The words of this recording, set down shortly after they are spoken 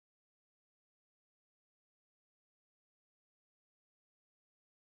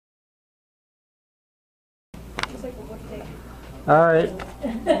All right.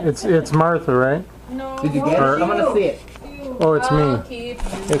 It's Martha, right? No. Did you get it? I'm gonna see it. Oh, it's me. I'll keep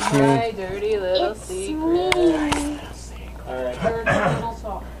It's my me. dirty little secret. Alright. I'm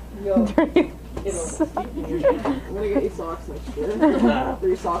gonna get you socks next year. For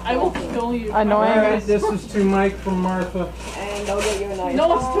your socks. I will kill you. All right, this is to Mike from Martha. And I'll get you a nice.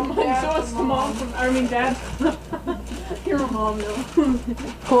 No, it's to mine. So it's to mom from. I mean, dad. You're a mom now.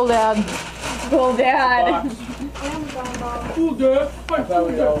 Cool dad. Cool dad. Cool girl.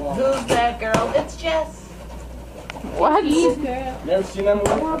 Who's that girl? It's Jess. What? Never seen that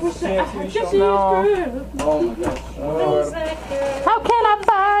movie? Seen that TV show? No. Oh my gosh. Who's that girl? How can I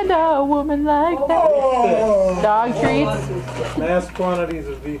find a woman like that? Oh. Dog treats. Mass quantities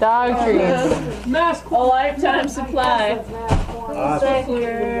of beef. Dog treats. A lifetime supply. Awesome.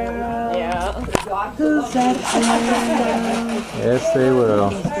 Yeah. Who's that? Yes, they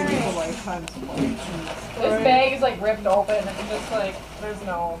will. This bag is like ripped open and it's just like there's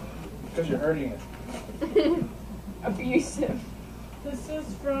no Because you're hurting it. abusive. This is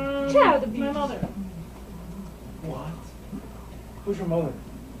from my mother. What? Who's your mother?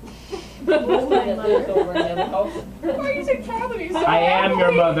 Why are you so proud of me? I am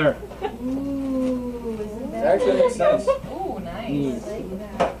your mother. It actually makes sense. Ooh, nice.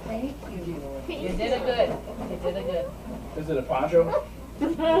 Thank you. You did it good. You did it good. Is it a poncho?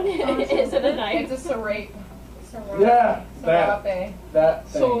 Is it a knife? It's a serrape. Yeah, Serape. that thing.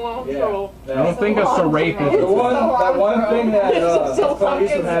 Cilantro. Yeah, I don't think a serrape is that one thing that Clint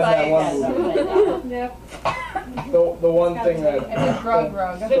Eastwood has that one movie. Yep. The one thing that. It's a drug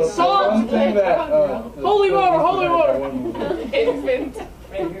rug. The one thing that. Holy water, holy water. water. Infant.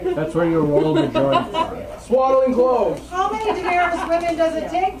 That's where you roll the joint. Swaddling clothes. How many DeMaris women does it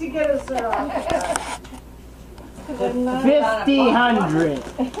take to get us there? 1,500.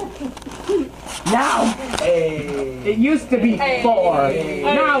 Now, Hey. it used to be 4.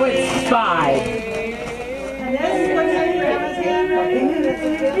 Now it's 5. And this is what's in Grandma's hand.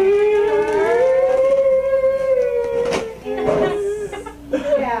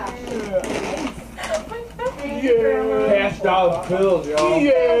 Cash dollar bills, y'all.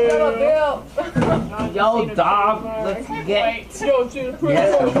 Yo, dog, let's get. Yo, to the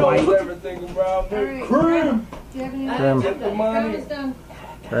Yes, white. Everything around me. Cream. Get the money.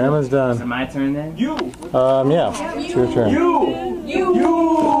 Grandma's Is it done. my turn then? You. Yeah. It's your turn. You.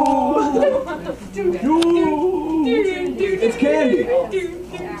 It's candy. I'm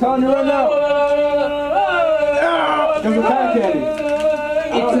telling you right now. Because it's kind of candy.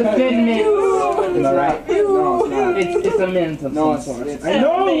 It's a thin mint. It's alright. No, it's not. It's a mint of No, some it's sort. not. I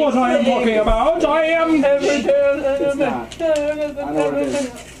know what I am talking about. I am. It's not. I know what it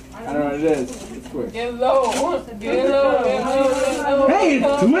is. I know what it is. It's quick. Get low. Get low. Get low. Hey,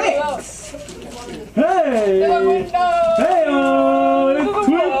 it's Twix. Hey. Hey, it's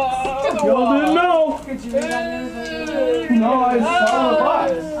Twix. Y'all didn't know. No, I saw the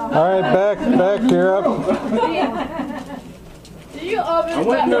box. All right, back, you're up. You open I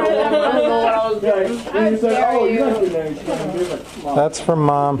went there one time when I was big. And you said, oh, you got your name. Come on. That's from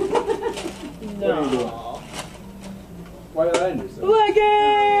Mom. No. Why did I do so?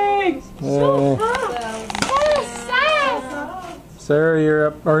 leggings. Sarah, you're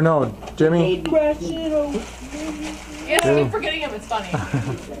up. Or no, Jimmy. Yes, I keep forgetting him. It's funny.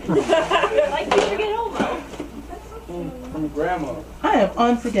 I keep forgetting Homo. From Grandma. I am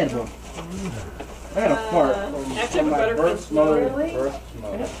unforgettable. I had a fart from my birth mother.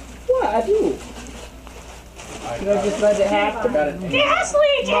 What? I do. Should I just let it happen? Mom,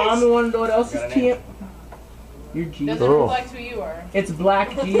 you want to know what else is cute? You're Jesus. Doesn't reflect who you are. It's Black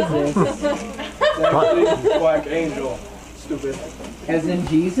Jesus. Actually, Black Angel. Stupid. As in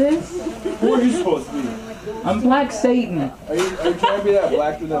Jesus? Who are you supposed to be? I'm Black Satan. Are you trying to be that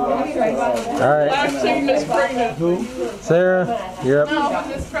black dude that lost? All right, Black Satan is pregnant. Who? Sarah, you're I'm up. gonna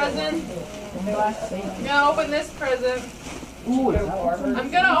open this present. I'm gonna open this present. Ooh, I'm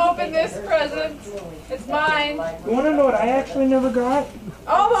gonna open this present. It's mine. you want to know what I actually never got?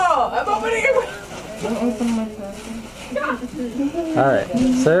 Homo! I'm opening it. Don't open my present. All right,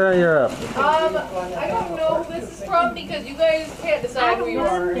 Sarah, you're up. I don't know who this is from because you guys can't decide who you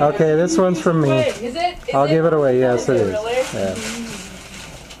are. Okay, this one's from me. Is it? I'll give it away. Yes, it is. Really? Yeah.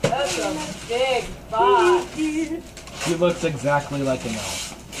 That's a big box. He looks exactly like an elf.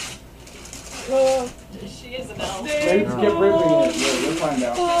 She is an elf. Maybe skip ripping it. Yeah, you'll find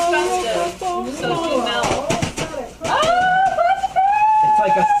out. Expensive. So she melts. It's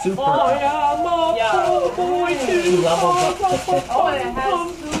like a super elf. He levels up to 50. Oh, and it has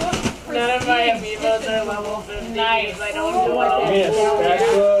none of my amiibos are level 50. Nice. I don't know what that is. Yes, that's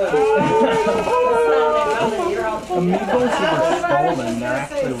good. Amigos are stolen. They're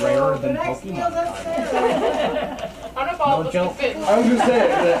actually rarer than Pokemon. I don't know if all of us can fit. I was gonna say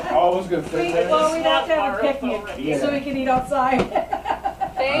that all was gonna fit there. Well, we'd have to have a picnic so we can eat outside.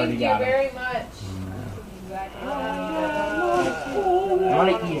 Thank you very much. I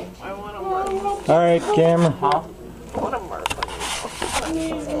wanna eat it. I want to work. All right, camera.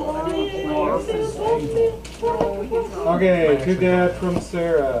 Okay, to Dad from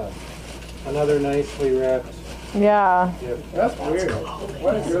Sarah. Another nicely wrapped. Yeah. That's weird.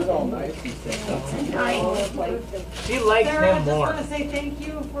 Why is yours all nice? She likes Sarah, I them just more. want to say thank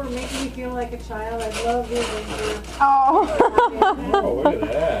you for making me feel like a child. I love you. Oh. Oh, look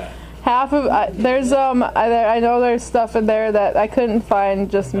at that. Half of there's I know there's stuff in there that I couldn't find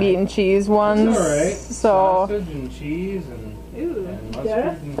just meat and cheese ones. It's all right. So Sausage and cheese and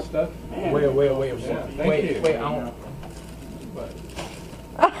mustard and stuff. Wait. Yeah, thank you. Wait, I don't.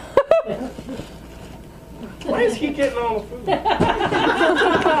 Why is he getting all the food?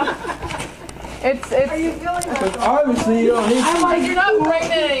 it's Are you feeling that? Obviously, you don't need I'm like, you're not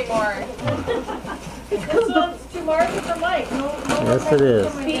pregnant anymore. This one's too large for Mike. Yes, it is.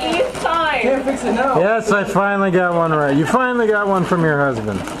 It's time. Can't fix it now. Yes, I finally got one right. You finally got one from your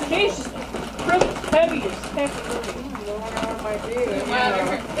husband. He's just really heavy as heck.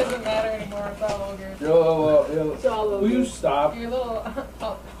 Doesn't matter anymore. It's all over. It's all over. Will you stop? Your little.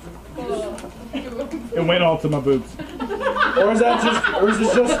 It went all to my boobs. Or is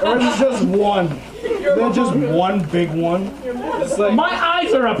this just one? Is that just one big one? It's like, my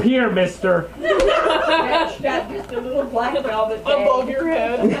eyes are up here, mister. Got just a little black velvet bag. Above your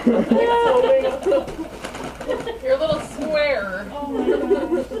head. Your little square. All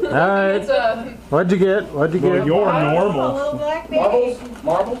right. It's a. What'd you get? What'd you get? You're A normal. little black bag.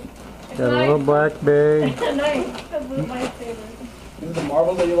 Marbles? Got a little black bag. Nice. That was my favorite. Is it the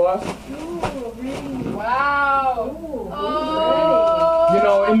marbles that you lost? Ooh, ring. Wow. Ooh, Oh. You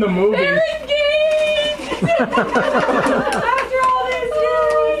know, in the movies. They're engaged. After all this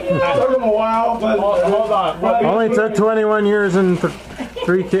years. It took them a while, but hold on. Only took 21 years and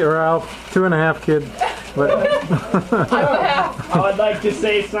 3 kids, or 2.5 kids. But I would like to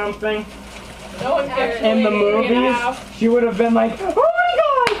say something. No one cares. In the Three and a movies, half. she would have been like, oh my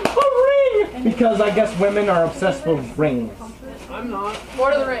god, a ring! Because I guess women are obsessed with rings. I'm not.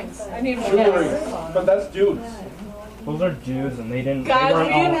 What are the rings? I need more. But that's dudes. Those are Jews and they didn't. Guys, we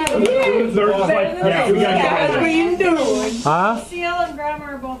didn't. They're just like, yeah, we gotta get it. huh? Seal and Grandma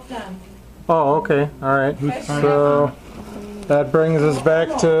are both done. Oh, okay. All right. So that brings us back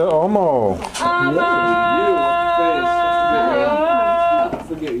to Omo.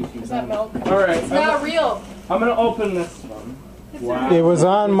 Is that milk? Alright, It's not real. I'm gonna open this one. Wow. It was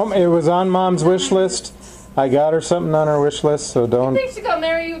on Mom's wish list. I got her something on her wish list, so You don't. think she gonna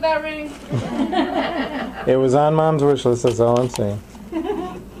marry you with that ring? It was on Mom's wish list. That's all I'm saying.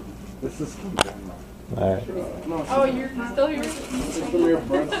 This is from Grandma. All right. Oh, you're still here? It's from your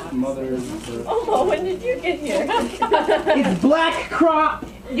birth mother's birth. Oh, when did you get here? It's Black Crop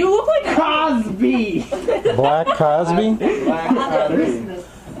You look like Cosby! Black Cosby? Black Cosby.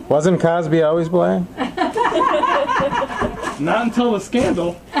 Wasn't Cosby always black? Not until the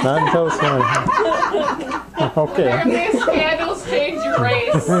scandal. Not until this morning. Okay. Apparently scandals change your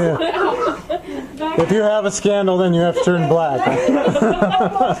race. If you have a scandal, then you have to turn black. Well,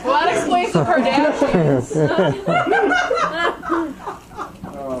 that explains the Kardashians.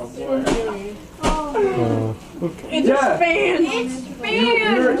 Oh boy. It's fans. It's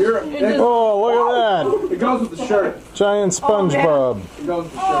fans. Oh, look at that! It goes with the shirt. Giant SpongeBob. It goes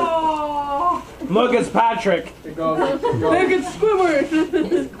with the shirt. Oh, Look, it's Patrick. It goes with the shirt. look at Squidward.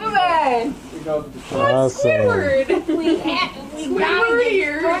 Squidward. It goes with the shirt. Awesome. Squidward. Squidward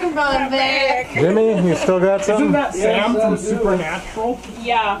here. Back. Jimmy, you still got Isn't something? that Sam from Supernatural?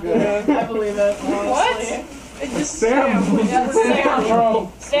 Yeah, I believe it. What? It's just Sam. Yeah, Sam.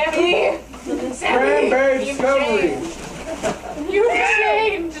 Sammy. Cranberry Discovery. You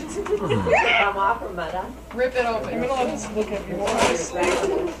changed. I'm off from that. Rip it open. I'm gonna let this look at you. It's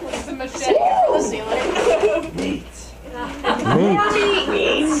a machete for the ceiling. Meat.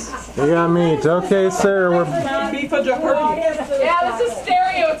 We got meat. Okay, Sarah, Yeah, this is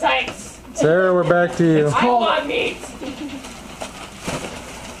stereotypes. we're back to you. I want meat.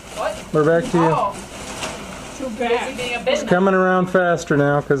 What? We're back to you. Oh. Too bad. Being a It's coming around faster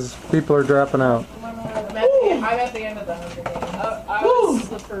now because people are dropping out. I'm at the end of the Hunger Games. I was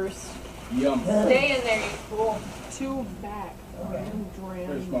the first. Yum. Stay in there, you fool. Two back. They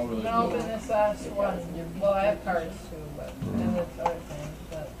smell really I'm gonna open good. this last one. Well, I have cards too, but and it's other things.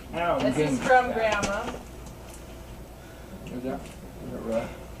 But Ow, this is from Grandma. Is that right?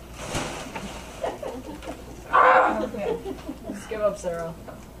 give up, Sarah.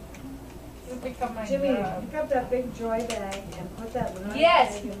 Jimmy, pick up that big joy bag and put that one on.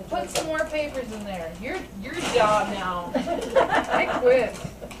 Yes, put some more papers in there. Your job now. I quit.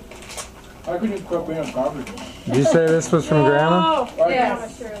 How can you quit being a garbage? Did you say this was from Grandma?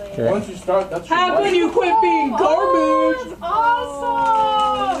 Yes. Okay. Once you start, that's your How life. can you quit being garbage?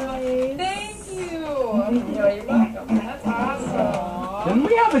 Awesome! Thank you. You're welcome. That's awesome. Didn't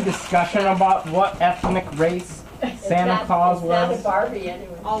we have a discussion about what ethnic race Santa Claus was? Barbie anyway.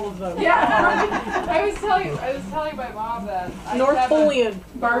 All of them. Yeah. I was telling my mom that I North could have a Polian.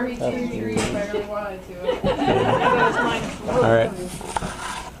 Barbie tree if I really wanted to. Alright.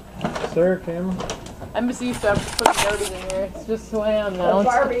 Sarah, camera? I'm just used to putting everything here. It's just who I am now.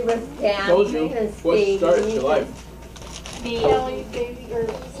 Barbie was down. Told you what started your life. Kelly's baby, or is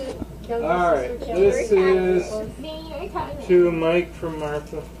it Kelly's Alright, sister, this Kelly? is to Mike from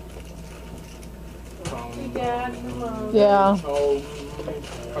Martha. Yeah.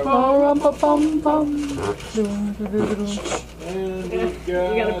 And we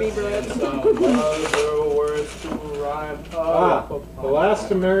gotta be bread. some other words to rhyme. The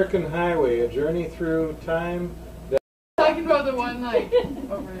Last American Highway, a journey through time. Talking about the one like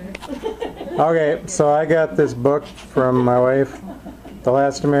over here. Okay, so I got this book from my wife, The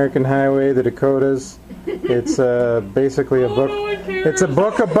Last American Highway, the Dakotas. It's basically a book. It's a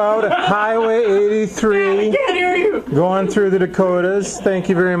book about Highway 83 going through the Dakotas. Thank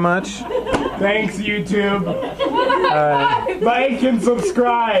you very much. Thanks, YouTube. Like and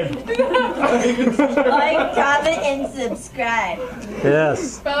subscribe. Like, comment, and subscribe.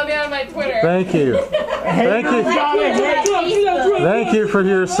 Yes. Follow me on my Twitter. Thank you. Thank you. Thank you for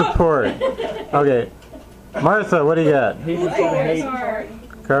your support. Okay. Martha, what do you got?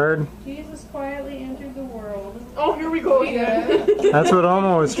 Card? Jesus quietly entered the world. Oh, here we go again. That's what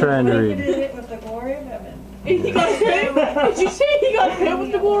Omo was trying to read. it with the glory of heaven. He got hit? Did you say he got hit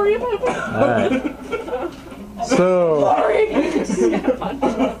with the glory of heaven? Alright. So,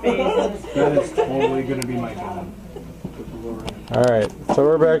 That is totally gonna be my job. alright. So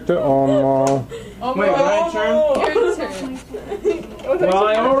we're back to Omo. Wait, my turn? Your turn. Well,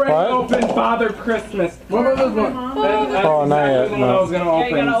 I already What? opened Father Christmas. What about this one? That's Oh, not yet, exactly no. what I was gonna Yeah, you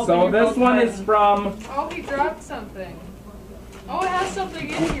open. gotta open So your this book one first. is from Oh, he dropped something. Oh, it has something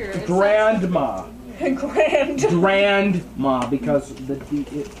in here. It says- Grandma. Grandma, because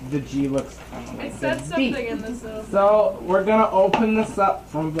the G looks. It said something in this little. So we're gonna open this up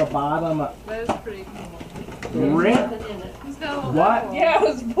from the bottom up. That is pretty cool. Rip. It's got a little What? apple. Yeah, it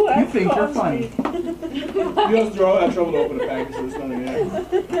was black. You think you're funny? You just throw that trouble to open the package, so it's not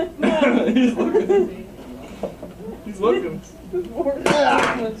in there. He's looking. He's looking.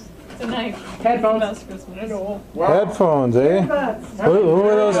 It's a knife. Headphones. Last Christmas. Headphones, eh? Who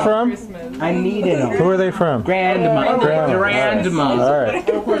are those from? Christmas. I needed them. Who are they from? Grandma. Grandma. Alright.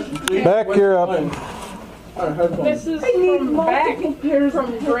 Back, you're up. This is from back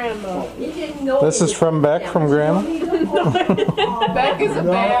from grandma. This is from back from Grandma? Beck is a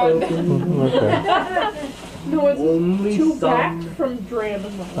band. Okay. No, it's Only two back some from grandma.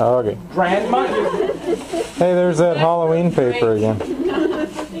 Oh, okay. grandma. Hey, there's that Halloween paper again.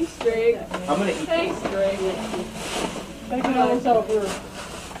 Thanks, Drake. I'm gonna eat. Thanks, Drake. Thank you always help her.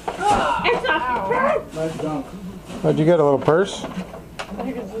 Ow. Nice jump. What'd you get, a little purse? I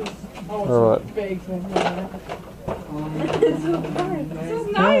think it's this. Oh, it's Or a what? big thing. This is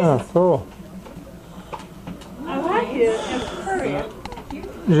nice. Oh, cool. I like it. It's pretty.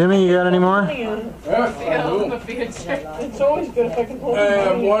 Jimmy, you got any more? Yeah, I Feel do. the future. It's always good if I can hold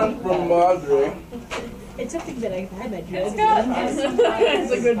And it. one from Madre. It's something that I had my It's got.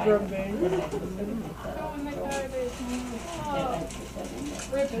 It's a good drum band.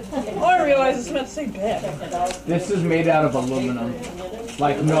 Oh, I realized it's meant to say bed. This is made out of aluminum.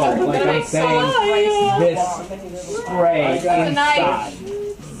 Like no, like I'm saying, this spray inside.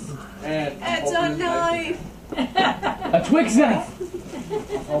 And It's a knife. A Twix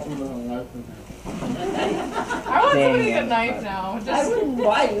knife. open the knife. I want somebody a knife now. I Just, wouldn't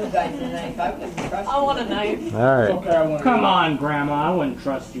buy you guys a knife. I wouldn't trust I want a knife. Alright. Okay, I want Come on, Grandma. I wouldn't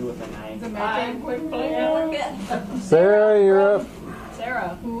trust you with a knife. To make it quick play. Sarah, you're up.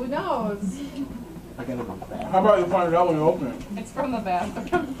 Sarah, who knows? I gotta go back. How about you find it out when you open it? It's from the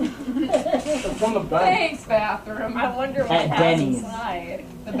bathroom. It's from the back. Thanks, bathroom. I wonder what At has Denny's. inside.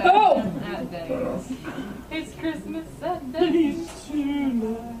 The bathroom at Denny's. It's Christmas at Denny's.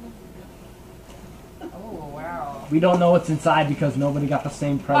 Oh, wow. We don't know what's inside because nobody got the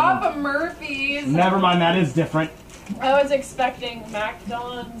same present. Papa Murphy's. Never mind, that is different. I was expecting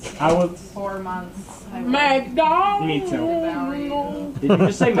McDonald's I was. 4 months. McDonald's. Me too. Devouring. Did you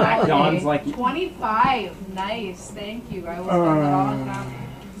just say McDonald's like? 25. Nice. Thank you. I will spend it all on coffee.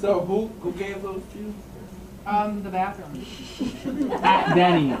 So who gave those to you? The bathroom. At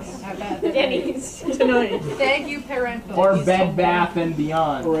Denny's. At Bed Denny's tonight. Thank you, parental. Or Bed Bath and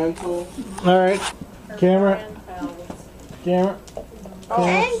Beyond. Parental. All right, camera. Camera. Oh,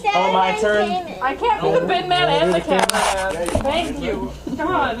 my turn. I can't be the bin man and the cameraman. Thank you.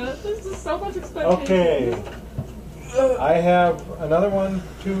 God, this is so much expectation. Okay. I have another one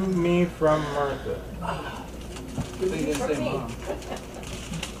to me from Martha. They didn't say mom.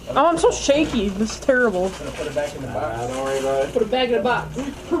 Oh, I'm so shaky. This is terrible. Put it back in the box. Don't worry about it. Put it back in the box.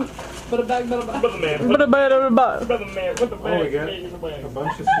 Put it back in the box. Brother man. Put it back in the box. Brother man. Put the Oh, we got a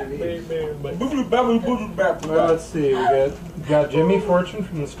bunch of CDs. Well, let's see. We got Jimmy Fortune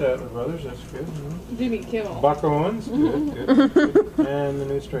from the Statler Brothers. That's good. Jimmy Kimmel. Buck Owens. Good, good, good. And the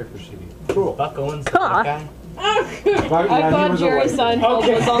new Striker CD. Cool. Buck Owens. God. Guy. Buck, I yeah, he thought was a Jerry white guy. Seinfeld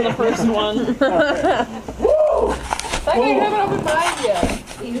was on the first one. That guy haven't opened mine yet.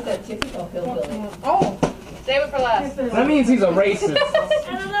 He was that typical hillbilly. Oh, save it for last. That means he's a racist.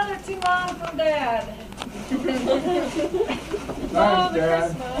 And another to mom from dad. Oh, the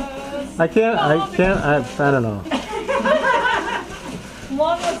Dad. Christmas. I don't know.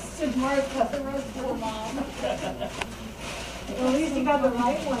 One was to Martha, the rest to her mom. Well, at least you got the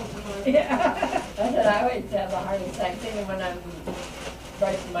right one. Yeah. That's what I always have a heart attack thinking when I'm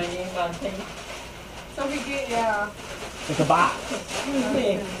writing my name on things. So we get, yeah. It's a box. Excuse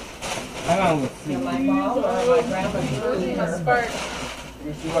me. Hang on. Let's You see. know, my mom or my grandma A her. spark. Let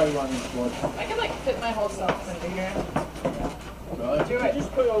me see why you want these boards. I can like fit my whole self in here. Really? Do it.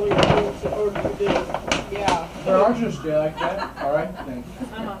 Just put all your things in order to do. Yeah. There are just like that. All right, thanks.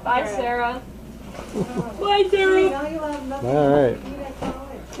 Bye, Sarah. Bye, Sarah. Now you have nothing. All right.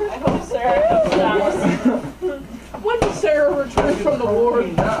 I hope Sarah comes back. When does Sarah return from the war?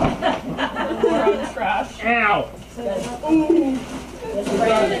 War on trash. Ow.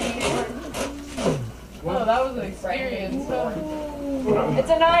 Oh, that was an experience. It's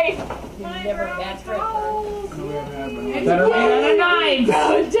a knife. Never matched her. Better made on a knife.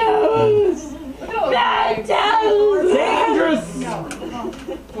 Dangerous.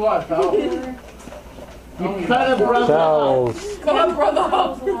 What, pal? You cut a brother off. Towels. Cut a brother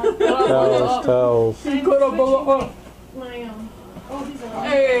up. Towels. Cut a brother up.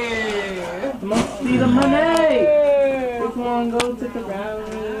 Hey. Must be the money. Which one go to the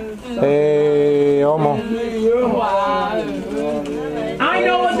railroad? Hey, Omo. I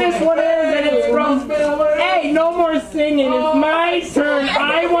know what this one is, and it's from. Hey, no more singing. It's my turn.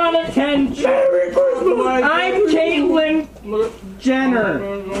 I want attention. Merry Christmas. I'm Caitlyn Jenner.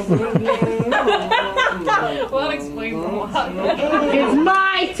 Well, that explains a lot. It's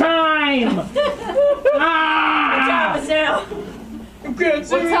my time. Ah! What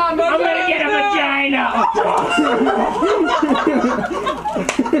time I'm gonna get a vagina.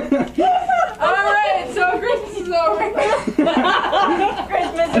 Alright, so Christmas is over.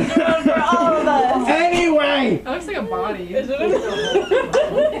 Christmas is over for all of us. Anyway. That looks like a body.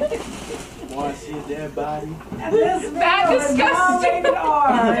 Want to see a dead body? That disgusting.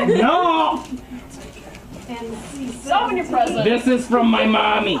 No. Open your present. This is from my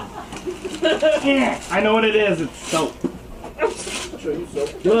mommy. I know what it is. It's soap.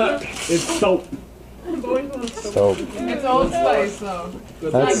 Look, it's soap. Soap. It's Old Spice, though.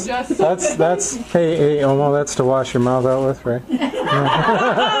 That's hey, Omo, that's to wash your mouth out with, right?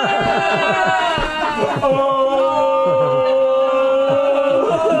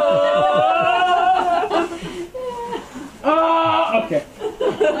 Oh, okay.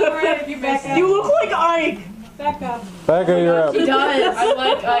 Alright, you look like Ike. Back up. Becca, you're up. He does. I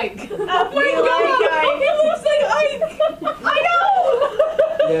like Ike. Oh my god! He looks like Ike! I know!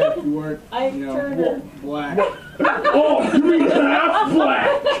 Yeah, if you weren't, you know, black. Oh, you mean half black?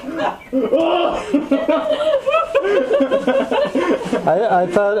 Oh.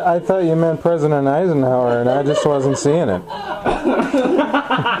 I thought you meant President Eisenhower, and I just wasn't seeing it.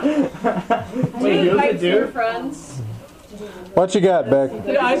 Wait, you're the dude? Friends. What you got, Beck?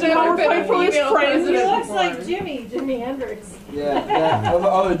 Did Eisenhower fight for his friends? He looks like Jimi Hendrix. Yeah, the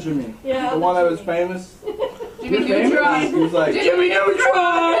other Jimmy. Yeah. The one that was famous. Jimmy Neutron. He was like, Jimmy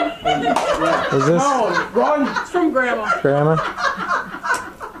Neutron! yeah. Is this Run! It's from Grandma. Grandma?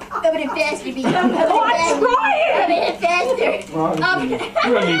 Open it faster, baby. I'm trying! Open it faster. Run.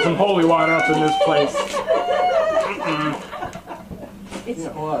 You're gonna need some holy water up in this place. Yeah,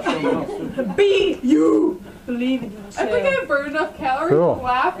 hold on, someone else too. Be you! Believe in yourself. I think I burned enough calories Cool. from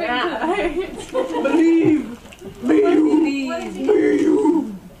laughing tonight. Believe!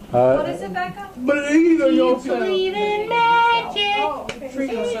 What is it, Becca? Believe in yourself. Believe in magic.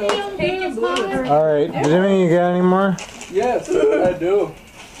 All right, Jimmy, you got any more? Yes, I do.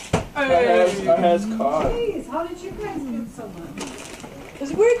 I has card. Please, how did you guys get so much?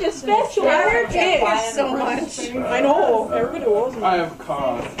 Because we're just special. We're kids so much. I know. Everybody was. I have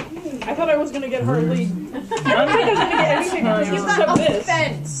card. I thought I was going to get hardly. I didn't think I was going to get anything except this.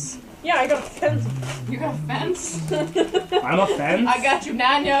 Fence. Yeah, I got a fence. You got a fence? I'm a fence. I got you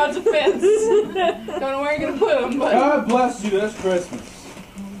 9 yards of fence. Don't know where you're gonna put them, but God bless you this Christmas.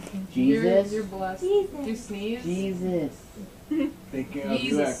 Jesus. you're blessed. Do you sneeze? Jesus. Thinking of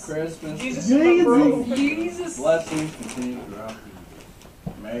you at Christmas. Jesus is my bro. Jesus. Blessings continue throughout the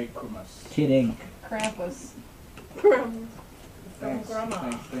year. Merry Christmas. Kidding. Krampus. Thanks, Grandma.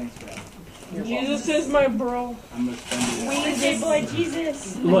 thanks, man. Jesus is my bro. I'm gonna spend it. Wednesday boy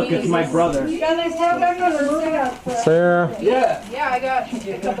Jesus. Look, it's my brother. You guys have everyone moving up for Sarah? Yeah. Yeah, I got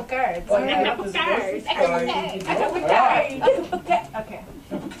a couple cards. I got a couple cards. I got okay.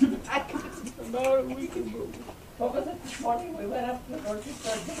 About a week ago. What was it this morning? We went up to the grocery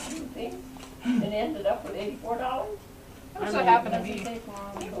store, got some things, and ended up with $84. That's what happened to me.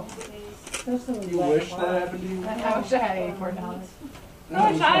 You wish that happened to you? I wish I had $84.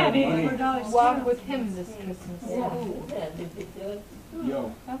 I wish I had $84. Walk with him this Christmas.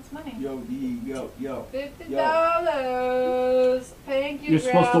 Yo, That's money. yo, $50. Thank you, You're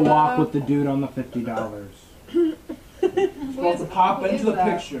supposed to Grandma. walk with the dude on the $50. You're supposed to pop into the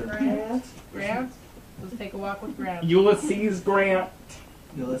picture. Grant? Let's take a walk with Grant. Ulysses Grant,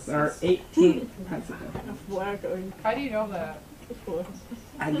 our 18th president. Black eye. How do you know that?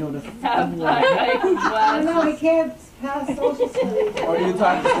 I go to I know, we can't pass social studies. Or you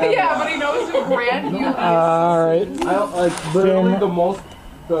talking to Yeah, but he knows who Grant you All right. I don't, like, literally the most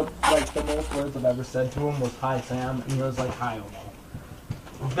words I've ever said to him was "Hi Sam," and he was like "Hi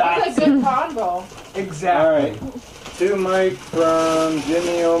Omo." That's a good combo. Exactly. All right. To Mike from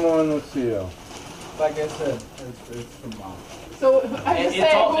Jimmy, Omo, and Lucio. Like I said, it's from mom. So I'm just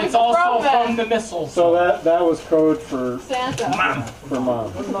saying, who's It's also from from then? the missiles. So that was code for Santa. Mom.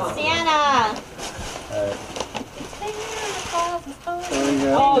 mom. Santa! Alright.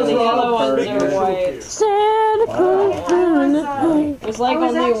 Oh, the yellow ones are white. Santa Claus. There's like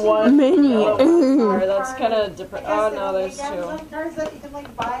only one Many. color. That's kind of different. Oh no, there's two. Some cards that you can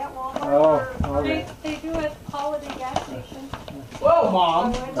like buy at Walmart. Oh, or okay. they do at Holiday gas station. Whoa,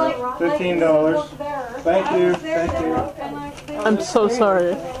 Mom. It's like, $15. Thank you, thank you. I'm so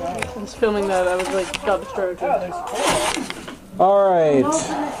sorry. I was filming that. I was like, got distracted. All right.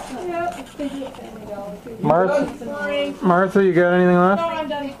 Martha, you got anything left? No, I'm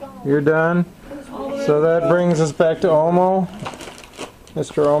done. You're done? So that brings us back to Omo.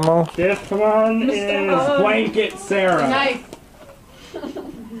 Mr. Omo. This one is Blanket Sarah. Knife.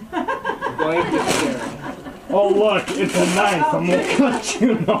 Blanket Sarah. Oh look, it's a knife. I'm gonna cut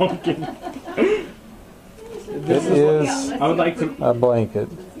you. No, I'm kidding. It is I would like to. a blanket.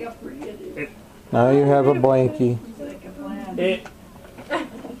 Now you have a blankie. It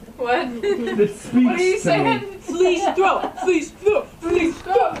What? speaks What are you to saying? me. Please throw. Please throw. Please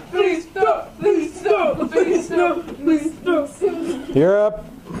throw. Please throw. Please throw. Please throw. Please throw. You're up.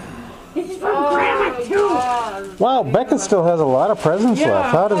 Wow, Becca still has a lot of presents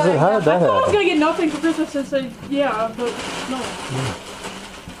left. How did that I thought I was happen? gonna get nothing for Christmas since but no.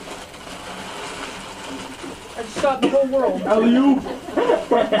 I just got the whole world. Alley-oop.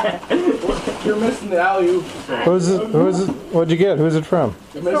 You're missing the alley-oop. Who's it? What'd you get? Who's it from?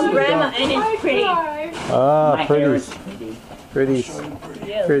 You're missing the dunk. and it's pretty. Ah, pretties. Pretties.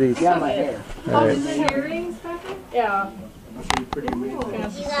 Pretties. Yeah, my hair. All right. Earrings, Becca? Yeah.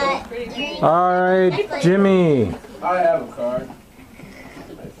 All right, Jimmy. I have a card.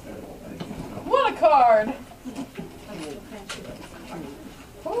 What a card!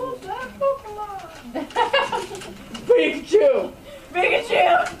 Who's that Pokemon? Pikachu. Pikachu!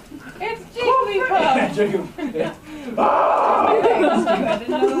 It's Jigglypuff! Jacob. I didn't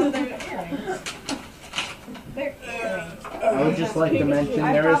know that they were earrings. They're earrings. I would just like to mention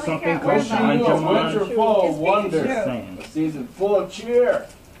there is something called Wishing you a winter Anjumon. full of wonder. Saying. A season full of cheer.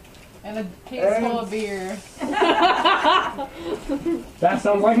 And a case full of beer. That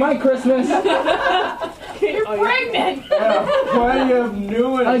sounds like my Christmas. You're pregnant! Yeah, plenty of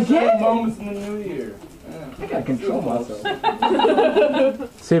new and Again? exciting moments in the new year. I gotta control myself.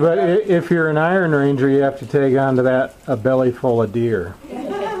 See, but if you're an Iron Ranger, you have to take onto that a belly full of deer.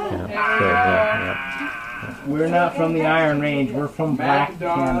 Yeah. We're not from the Iron Range. We're from Black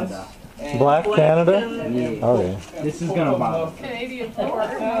McDonald's. Canada. Black Canada? Yeah. Oh yeah. This is gonna bother. Canadian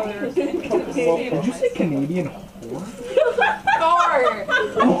whore. Did you say Canadian whore?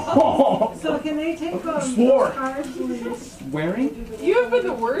 Whore. So can they take Swore. cards, please? Swearing? You have been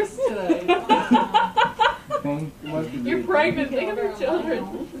the worst today. You're pregnant. Think of your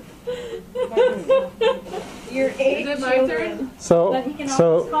children. Your 8 Is it my turn? So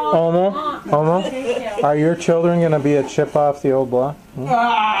Omo, are your children gonna be a chip off the old block? Hmm?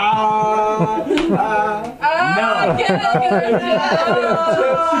 Ah, get it.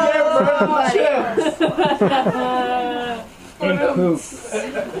 And poop.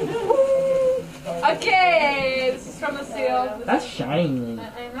 Okay, this is from the seal. That's shiny.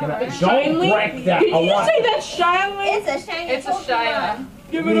 It's Don't shiny? break that. Did you say that's shiny? It's a shiny. It's a shiny.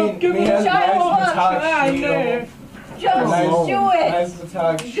 Give it up, give it up. Shiny. Just do it. Nice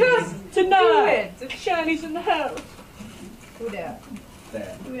metallic sheet. Just tonight. The shiny's in the house. Who that?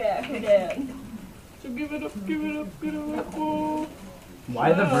 That. Who that? Who that? So give it up, give it up, give it up. Oh,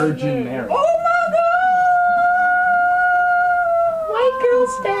 Why the Virgin Mary? my God! White girl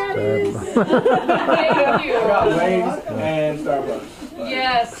status. Thank you. I got legs and Starbucks.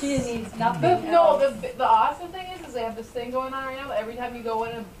 Yes. She needs nothing. The awesome thing is they have this thing going on right now. Every time you go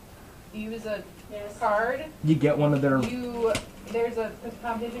in and use a card, You get one of their. there's a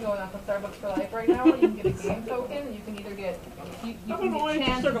competition going on for Starbucks for Life right now. Where you can get a game token. And you can either get you can get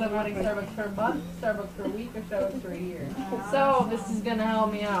chances of winning Starbucks for a month, Starbucks for a week, or Starbucks for a year. So this is gonna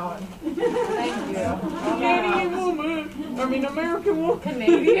help me out. Thank you. Canadian woman. I mean, American woman.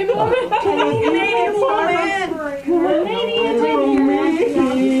 Canadian woman. Canadian woman. Canadian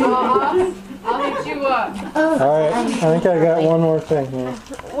woman. I'll hit you up. Alright, I think I got one more thing here.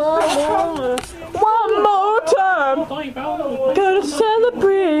 One more time. Gonna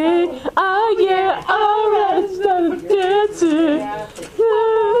celebrate. Ah, yeah, alright. Started dancing.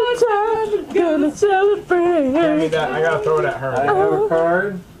 One time. Gonna celebrate. Hand me that. I gotta throw it at I her. have a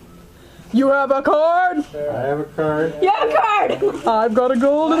card. You have a card? I have a card. You have a card? I've got a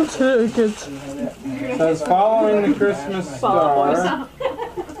golden ticket. It says following the Christmas star.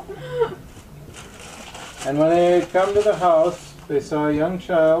 And when they had come to the house, they saw a young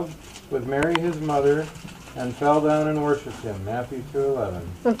child with Mary his mother, and fell down and worshipped him. Matthew 2:11.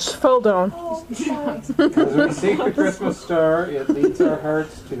 It just fell down. As we seek the Christmas star, it leads our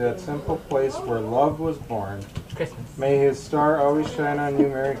hearts to that simple place where love was born. May his star always shine on you.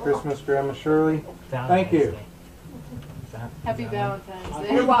 Merry Christmas, Grandma Shirley. Thank you. Happy Valentine's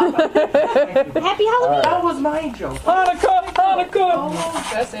Day. You're welcome. Happy Halloween. That was my joke. Hanukkah! Hanukkah!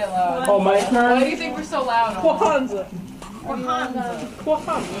 Gotta say it loud. Oh, my Why turn? do you think we're so loud? Kwanzaa.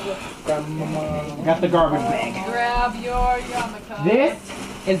 Got the garbage bag. Grab your yarmulke. This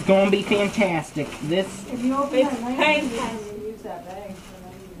is gonna be fantastic. This. If you open that night, you use that bag.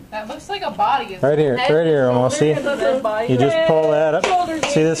 That looks like a body. Right here, almost. See? You just pull that up.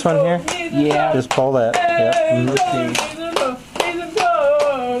 See this one here? Yeah. Just pull that. Yep.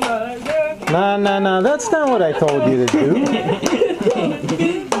 No, that's not what I told you to do.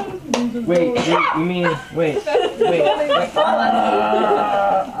 Wait, you mean, wait.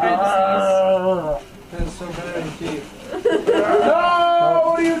 That's so bad in teeth. No!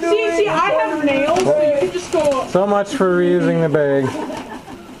 What are you doing? See, I have nails, so you can just go up. So much for reusing the bag. It's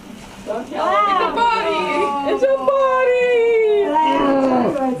a body. It's a body!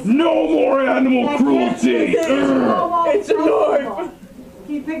 No more animal cruelty! It's a knife!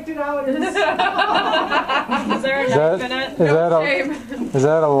 He picked it out. Is there a knife in it? Is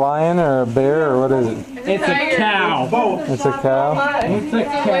that a lion or a bear or what is it? It's a cow. It's a cow. It's a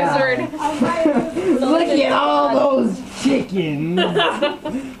cow. Wizard. Look at all those chickens.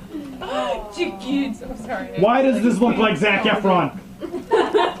 Chickens. I'm sorry. Why does this look like Zac Efron?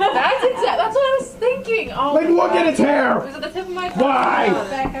 That's what I was thinking. Oh, Like, look at its hair. it was at the tip of my tongue. Why?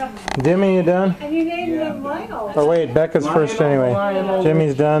 Jimmy, you done? And you named him Lionel. Oh wait, Becca's first anyway.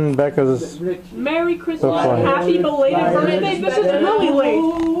 Jimmy's done. Becca's. Merry Christmas. So far. Happy belated birthday. This is really late.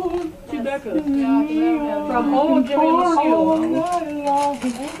 To Becca. From old Jimmy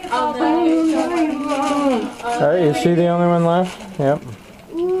Alright, is she the only one left? Yep.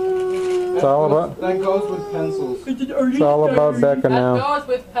 It's all about. That goes with pencils. It's all about Becca That now. goes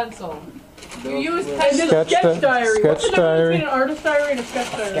with pencil. You use And pencil. this sketch diary. Sketch What's the difference diary. between an artist diary and a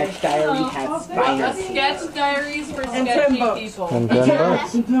sketch diary? Sketch diary has A spiders. sketch diaries for And sketchy 10 bucks. people. And 10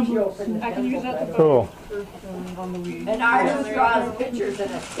 bucks. I can use that to Cool. on the weed. An artist draws pictures in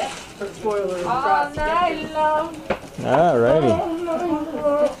a sketch. Spoiler. All night long. Alrighty.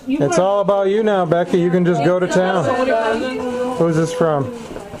 It's all about you now, Becca. You can just go to town. Who's this from?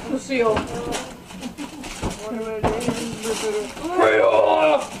 Lucille.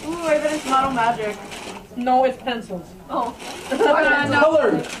 Ooh, I bet it's model magic. No, it's pencils. Oh.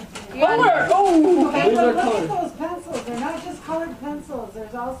 Colored. Color. Oh. These are those pencils. They're not just colored pencils.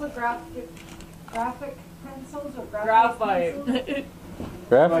 There's also graphic pencils or Graphite. pencils.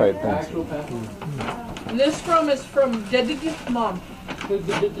 Graphite pencil. Actual pencil. This is from Daddy's mom.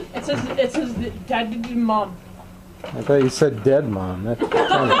 It says Daddy's mom. I thought you said dead mom. That's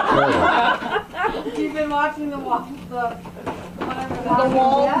kind of clever. You've been watching the Wall Dead.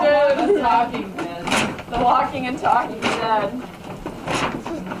 The Talking Dead. The Walking and Talking Dead.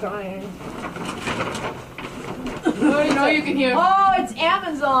 Dying. You know you can hear. Oh, it's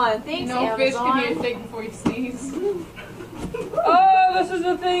Amazon. Thanks, No Amazon. fish can hear thing before you sneeze. Oh, this is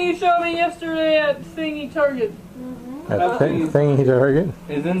the thing you showed me yesterday at Thingy Target. That thingy target.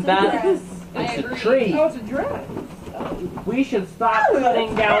 Isn't that? I It's a agree. tree. Oh, it's a dress. We should stop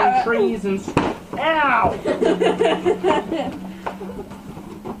cutting down trees and. Ow!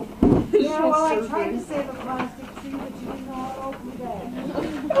 Yeah, well, I tried to save a plastic tree, but you didn't know how to open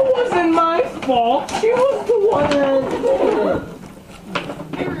it. It wasn't my fault. She was the one that did it.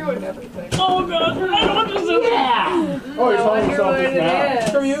 I ruined everything. Oh god, I don't want this. Yeah. Oh, you're telling yourself this now.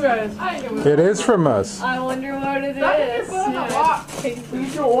 It's from you guys. It is from us. I wonder what it It's is. You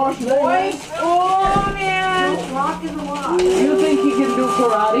should wash that. Oh man! Don't walk in the water. You think he can do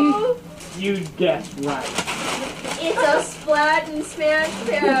karate? You guessed right. It's a splat and smash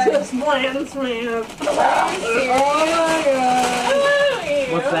pad. It's just bland smash.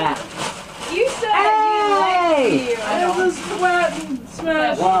 What's that? You said Hey! you liked It's a splat and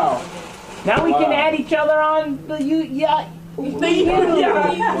smash. Wow. Now we can Wow. add each other on the you. Yeah. We get each other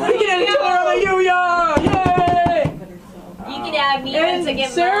on the Yuya! Yay! You can add me And to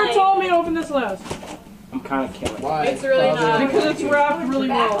get Sarah mine. told me to open this last. I'm kind of killing. Why? It's really not. Because it's wrapped really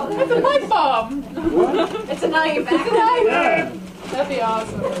well. It's a pipe bomb! It's a knife. Yeah. That'd be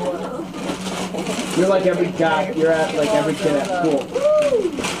awesome. You're like every guy. You're at like every kid at school.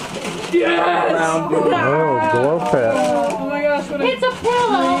 Yes! Around doing Oh, glow pet. Oh my gosh, what It's a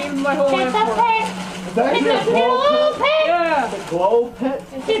pillow. dream my whole life for. It's actually It's a pillow pet. Yeah! glow pet.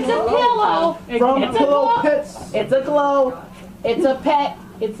 It's a pillow. From It's a Pillow glow- Pits. It's a glow. It's a pet.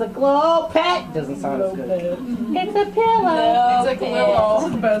 It's a glow pet. Doesn't sound as good. It's a pillow. It's like a willow. It's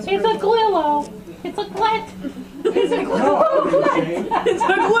the best. It's a glillo. It's a glit. It's a Glillo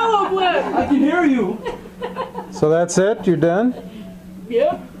Blitz! I can hear you. So that's it? You're done?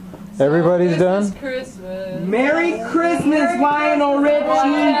 Yep. Everybody's done? Christmas. Merry Christmas, Lionel Richie.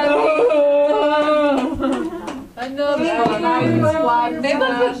 Another one. They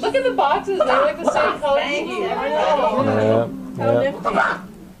look at the boxes. They're like the same color. Thank you. Yeah. Yeah.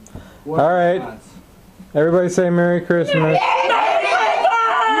 All right. Everybody say Merry Christmas.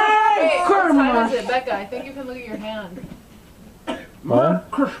 What time is it, Becca? I think you can look at your hand. What?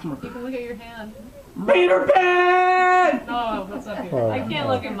 Christmas. You can look at your hand. Peter Pan. Oh, what's up here? Oh. I can't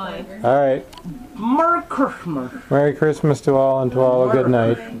look at mine. All right. Merry Christmas. Merry Christmas to all, and to all a good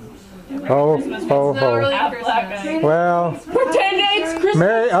night. Ho, ho, Not ho. really Christmas. Well, Pretend it's Christmas.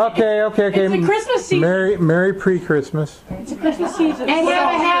 Merry. Okay. It's a Christmas season. Merry pre-Christmas, It's a Christmas season. And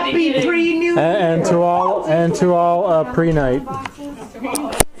have a happy pre-New Year. and to all, pre-night.